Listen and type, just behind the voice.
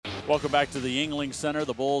Welcome back to the Yuengling Center.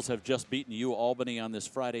 The Bulls have just beaten UAlbany on this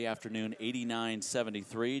Friday afternoon,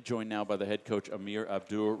 89-73. Joined now by the head coach, Amir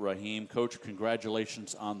Abdur-Rahim. Coach,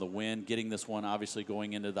 congratulations on the win. Getting this one, obviously,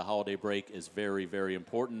 going into the holiday break is very, very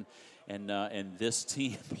important. And this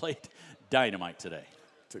team played dynamite today.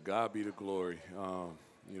 To God be the glory.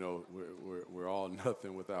 We're all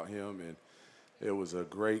nothing without him, and it was a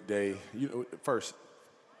great day. First,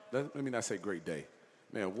 let me not say great day.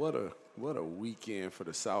 Man, what a weekend for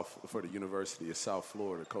the University of South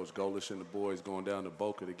Florida. Coach Golish and the boys going down to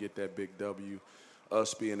Boca to get that big W.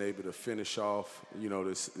 Us being able to finish off,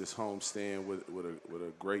 this homestand with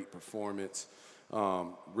a great performance.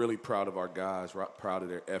 Really proud of our guys, proud of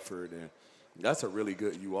their effort, and that's a really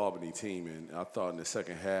good UAlbany team. And I thought in the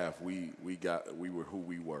second half we were who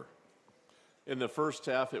we were. In the first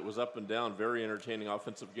half, it was up and down, very entertaining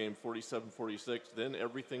offensive game, 47-46. Then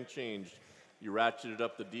everything changed. You ratcheted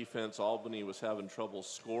up the defense. Albany was having trouble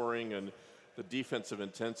scoring, and the defensive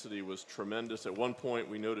intensity was tremendous. At one point,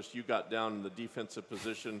 we noticed you got down in the defensive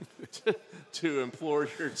position to implore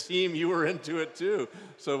your team. You were into it, too.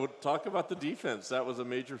 So talk about the defense. That was a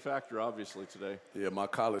major factor, obviously, today. Yeah, my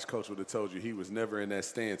college coach would have told you he was never in that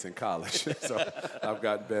stance in college. So I've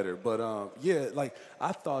gotten better. But,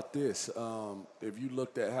 I thought this. If you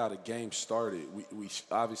looked at how the game started, we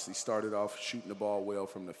obviously started off shooting the ball well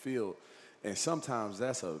from the field. And sometimes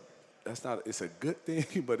it's a good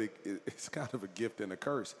thing, but it's kind of a gift and a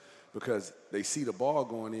curse because they see the ball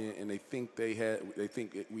going in and they think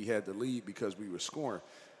we had the lead because we were scoring.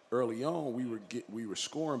 Early on, we were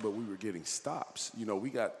scoring, but we were getting stops. We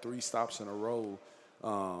got 3 stops in a row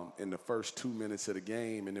in the first 2 minutes of the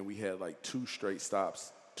game, and then we had like 2 straight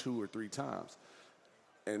stops 2 or 3 times.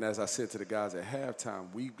 And as I said to the guys at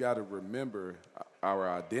halftime, we've got to remember our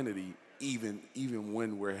identity even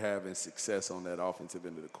when we're having success on that offensive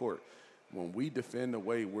end of the court. When we defend the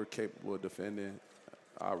way we're capable of defending,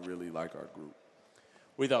 I really like our group.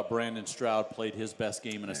 We thought Brandon Stroud played his best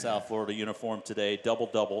game in a South Florida uniform today.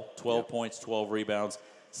 Double-double, 12 points, 12 rebounds.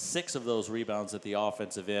 6 of those rebounds at the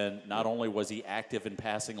offensive end. Not only was he active in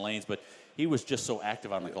passing lanes, but he was just so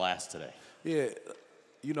active on the glass today. Yeah,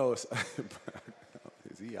 is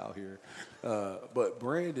he out here? But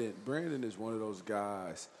Brandon is one of those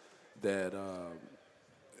guys that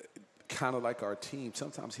kind of like our team,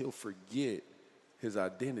 sometimes he'll forget his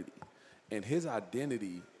identity. And his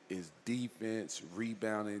identity is defense,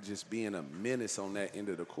 rebounding, just being a menace on that end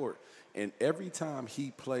of the court. And every time he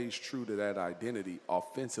plays true to that identity,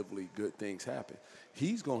 offensively, good things happen.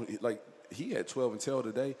 He had 12 and 12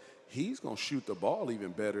 today. He's going to shoot the ball even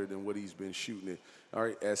better than what he's been shooting it, all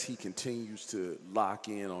right, as he continues to lock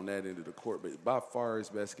in on that end of the court. But by far his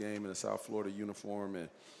best game in a South Florida uniform, and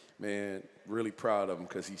man, really proud of him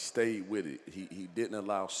because he stayed with it. He didn't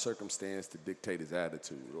allow circumstance to dictate his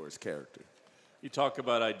attitude or his character. You talk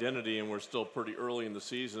about identity, and we're still pretty early in the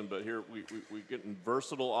season, but here we're getting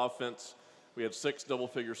versatile offense. We had 6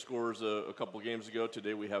 double-figure scores a couple games ago.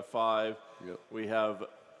 Today we have 5. Yep. We have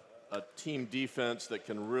a team defense that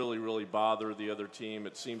can really, really bother the other team.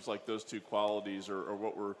 It seems like those 2 qualities are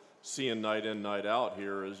what we're seeing night in, night out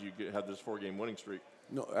here as you have this 4-game winning streak.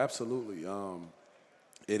 No, absolutely.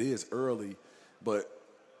 It is early, but,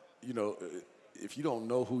 if you don't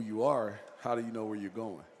know who you are, how do you know where you're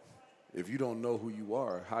going? If you don't know who you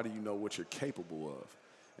are, how do you know what you're capable of?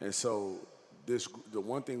 And so the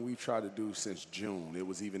one thing we've tried to do since June, it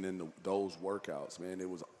was even in those workouts, man, it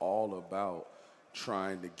was all about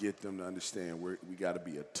trying to get them to understand we got to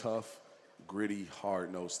be a tough, gritty,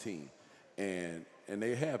 hard-nosed team. And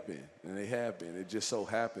they have been, It just so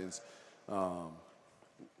happens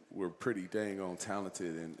we're pretty dang on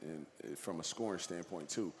talented and from a scoring standpoint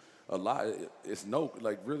too. A lot,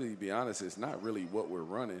 really to be honest, it's not really what we're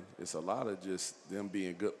running. It's a lot of just them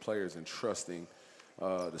being good players and trusting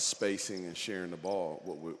the spacing and sharing the ball,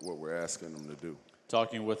 what we're asking them to do.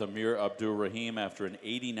 Talking with Amir Abdur-Rahim after an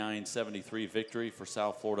 89-73 victory for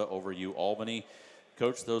South Florida over UAlbany.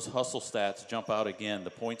 Coach, those hustle stats jump out again. The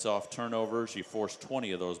points off turnovers, you forced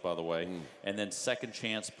 20 of those, by the way. And then second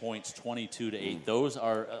chance points, 22-8. Those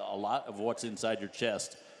are a lot of what's inside your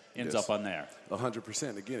chest ends up on there.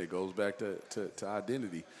 100%. Again, it goes back to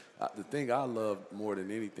identity. The thing I love more than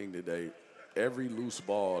anything today, every loose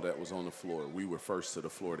ball that was on the floor, we were first to the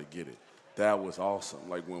floor to get it. That was awesome.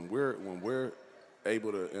 Like when we're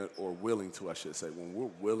able to, or willing to, I should say, when we're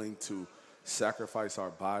willing to sacrifice our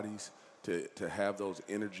bodies to have those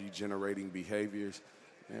energy-generating behaviors,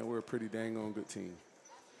 man, we're a pretty dang on good team.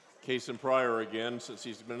 Case and Pryor again, since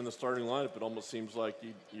he's been in the starting lineup, it almost seems like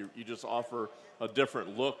you just offer a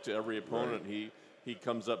different look to every opponent. Right. He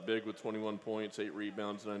comes up big with 21 points, 8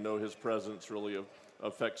 rebounds, and I know his presence really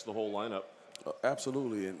affects the whole lineup.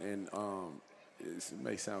 Absolutely, and it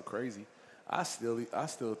may sound crazy. I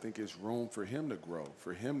still think it's room for him to grow,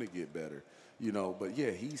 for him to get better, you know. But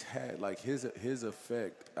yeah, he's had like his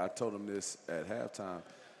effect. I told him this at halftime.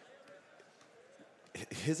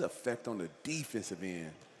 His effect on the defensive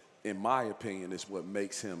end, in my opinion, is what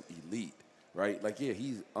makes him elite, right? Like, yeah,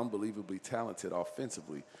 he's unbelievably talented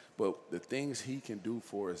offensively, but the things he can do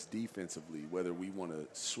for us defensively, whether we want to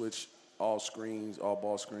switch all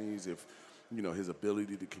ball screens, if, you know, his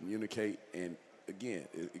ability to communicate, and again,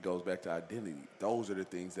 it goes back to identity. Those are the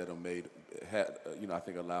things that I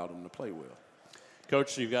think allowed him to play well.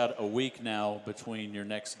 Coach, you've got a week now between your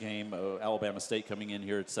next game, Alabama State coming in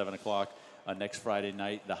here at 7 o'clock next Friday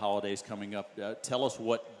night, the holidays coming up. Tell us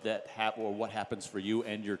what happens for you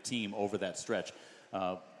and your team over that stretch.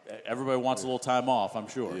 Everybody wants a little time off, I'm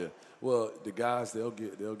sure. Yeah. Well, the guys, they'll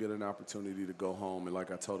get an opportunity to go home, and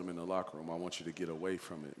like I told them in the locker room, I want you to get away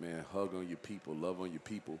from it, man. Hug on your people, love on your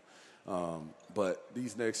people. But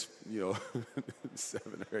these next,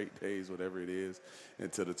 7 or 8 days, whatever it is,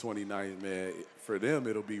 until the 29th, man, for them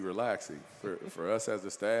it'll be relaxing. For us as a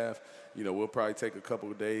staff, we'll probably take a couple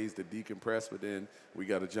of days to decompress, but then we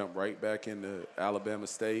got to jump right back into Alabama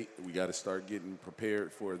State. We got to start getting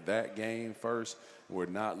prepared for that game first. We're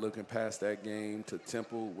not looking past that game to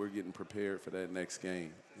Temple. We're getting prepared for that next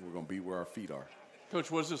game. We're going to be where our feet are. Coach,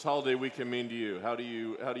 what does this holiday weekend mean to you? How do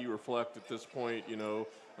you reflect at this point? I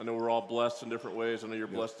know we're all blessed in different ways. I know you're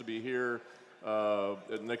blessed to be here.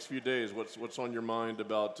 The next few days, what's on your mind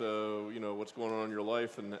about what's going on in your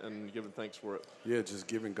life and giving thanks for it? Yeah, just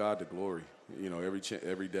giving God the glory.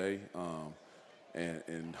 Every day,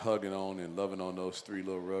 and hugging on and loving on those 3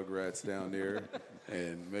 little rugrats down there,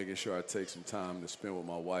 and making sure I take some time to spend with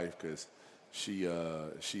my wife because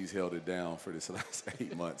she's held it down for this last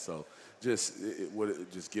 8 months. So just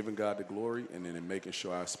giving God the glory, and then making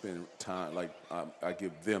sure I spend time, like I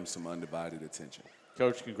give them some undivided attention.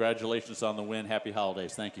 Coach, congratulations on the win. Happy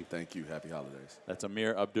holidays. Thank you. Thank you. Happy holidays. That's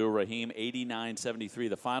Amir Abdur-Rahim, 89-73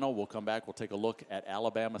 the final. We'll come back. We'll take a look at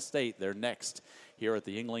Alabama State. They're next here at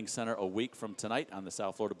the Yuengling Center a week from tonight on the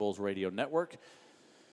South Florida Bulls Radio Network.